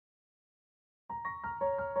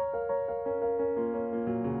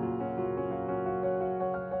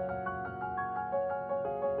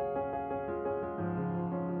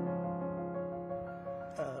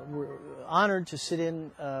honored to sit in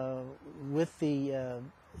with the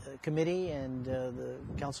committee and the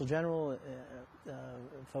Consul General,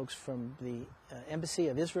 folks from the Embassy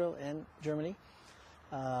of Israel and Germany,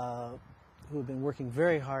 who have been working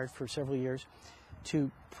very hard for several years to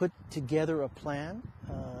put together a plan.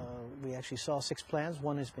 We actually saw 6 plans.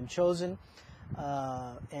 One has been chosen,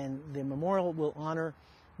 and the memorial will honor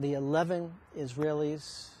the 11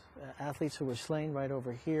 Israelis, athletes who were slain right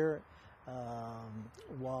over here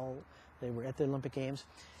while they were at the Olympic Games.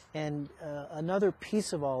 And another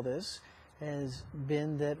piece of all this has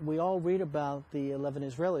been that we all read about the 11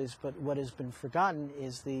 Israelis, but what has been forgotten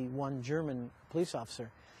is the one German police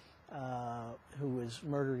officer who was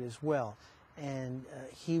murdered as well. And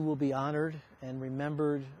he will be honored and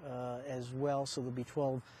remembered as well. So there'll be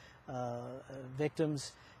 12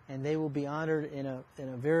 victims, and they will be honored in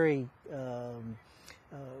a very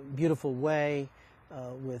beautiful way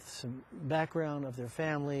with some background of their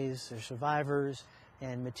families, their survivors,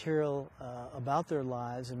 and material about their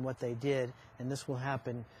lives and what they did. And this will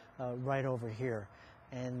happen right over here.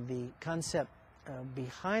 And the concept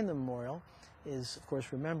behind the memorial is, of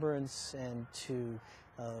course, remembrance and to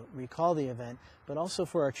recall the event, but also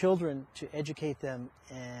for our children to educate them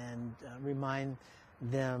and remind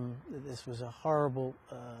them that this was a horrible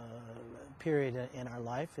period in our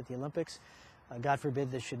life at the Olympics. God forbid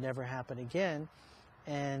this should never happen again,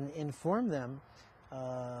 and inform them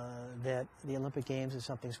that the Olympic Games is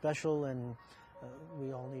something special, and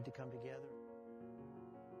we all need to come together.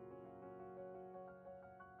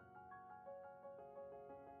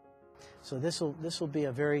 So this will be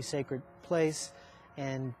a very sacred place,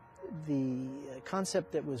 and the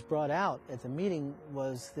concept that was brought out at the meeting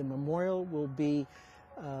was the memorial will be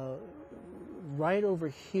right over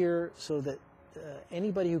here, so that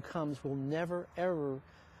anybody who comes will never ever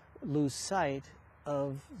lose sight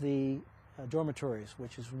of the dormitories,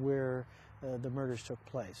 which is where the murders took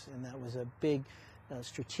place. And that was a big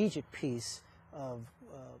strategic piece of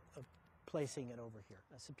placing it over here.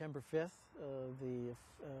 September 5th,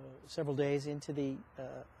 several days into the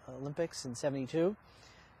Olympics in '72,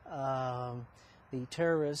 the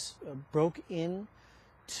terrorists broke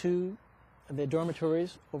into the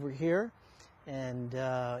dormitories over here, and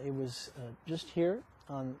it was just here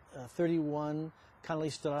on 31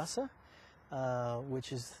 Ungerleider,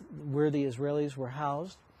 which is where the Israelis were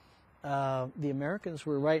housed. The Americans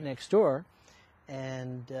were right next door,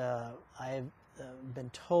 and I've been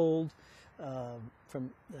told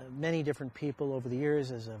from many different people over the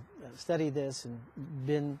years, as I've studied this and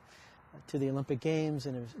been to the Olympic Games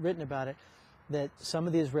and have written about it, that some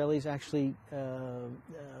of the Israelis actually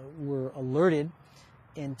were alerted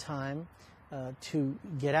in time to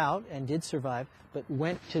get out and did survive, but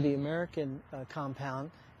went to the American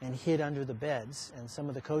compound and hid under the beds, and some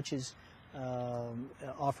of the coaches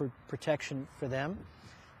offered protection for them.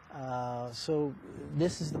 So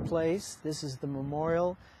this is the place, this is the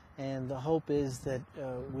memorial, and the hope is that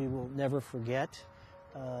we will never forget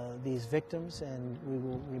these victims, and we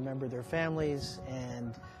will remember their families,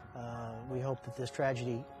 and we hope that this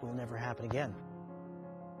tragedy will never happen again.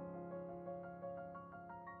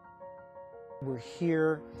 We're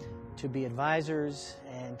here to be advisors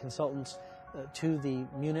and consultants to the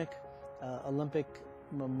Munich Olympic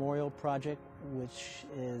Memorial Project, which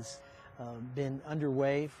has been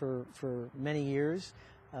underway for many years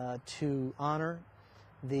to honor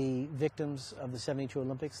the victims of the '72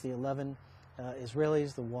 Olympics, the 11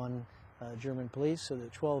 Israelis, the 1 German police, so the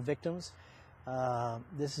 12 victims.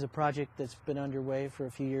 This is a project that's been underway for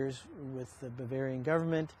a few years with the Bavarian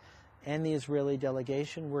government and the Israeli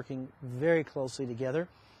delegation working very closely together.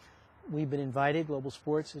 We've been invited, Global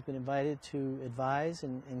Sports has been invited to advise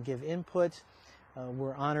and give input.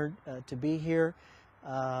 We're honored to be here.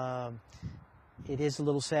 It is a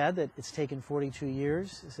little sad that it's taken 42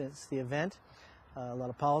 years since the event. A lot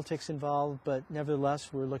of politics involved, but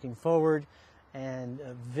nevertheless, we're looking forward and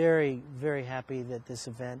very, very happy that this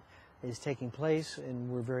event is taking place, and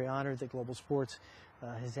we're very honored that Global Sports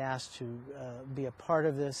has asked to be a part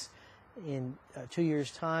of this in 2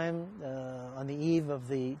 years' time, on the eve of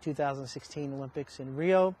the 2016 Olympics in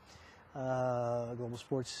Rio. Global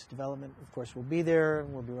Sports Development, of course, will be there.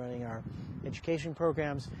 We'll be running our education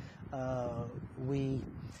programs. We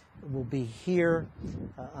will be here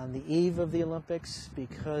on the eve of the Olympics,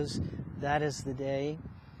 because that is the day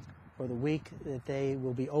or the week that they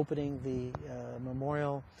will be opening the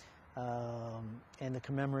memorial and the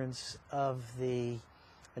commemorance of the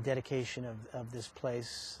dedication of this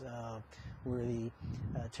place where the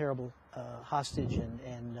terrible hostage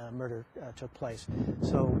and murder took place.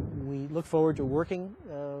 So we look forward to working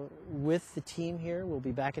with the team here. We'll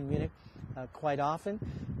be back in Munich quite often,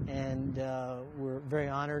 and we're very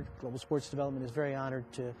honored. Global Sports Development is very honored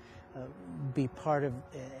to be part of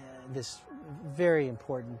this very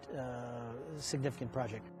important, significant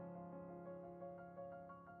project.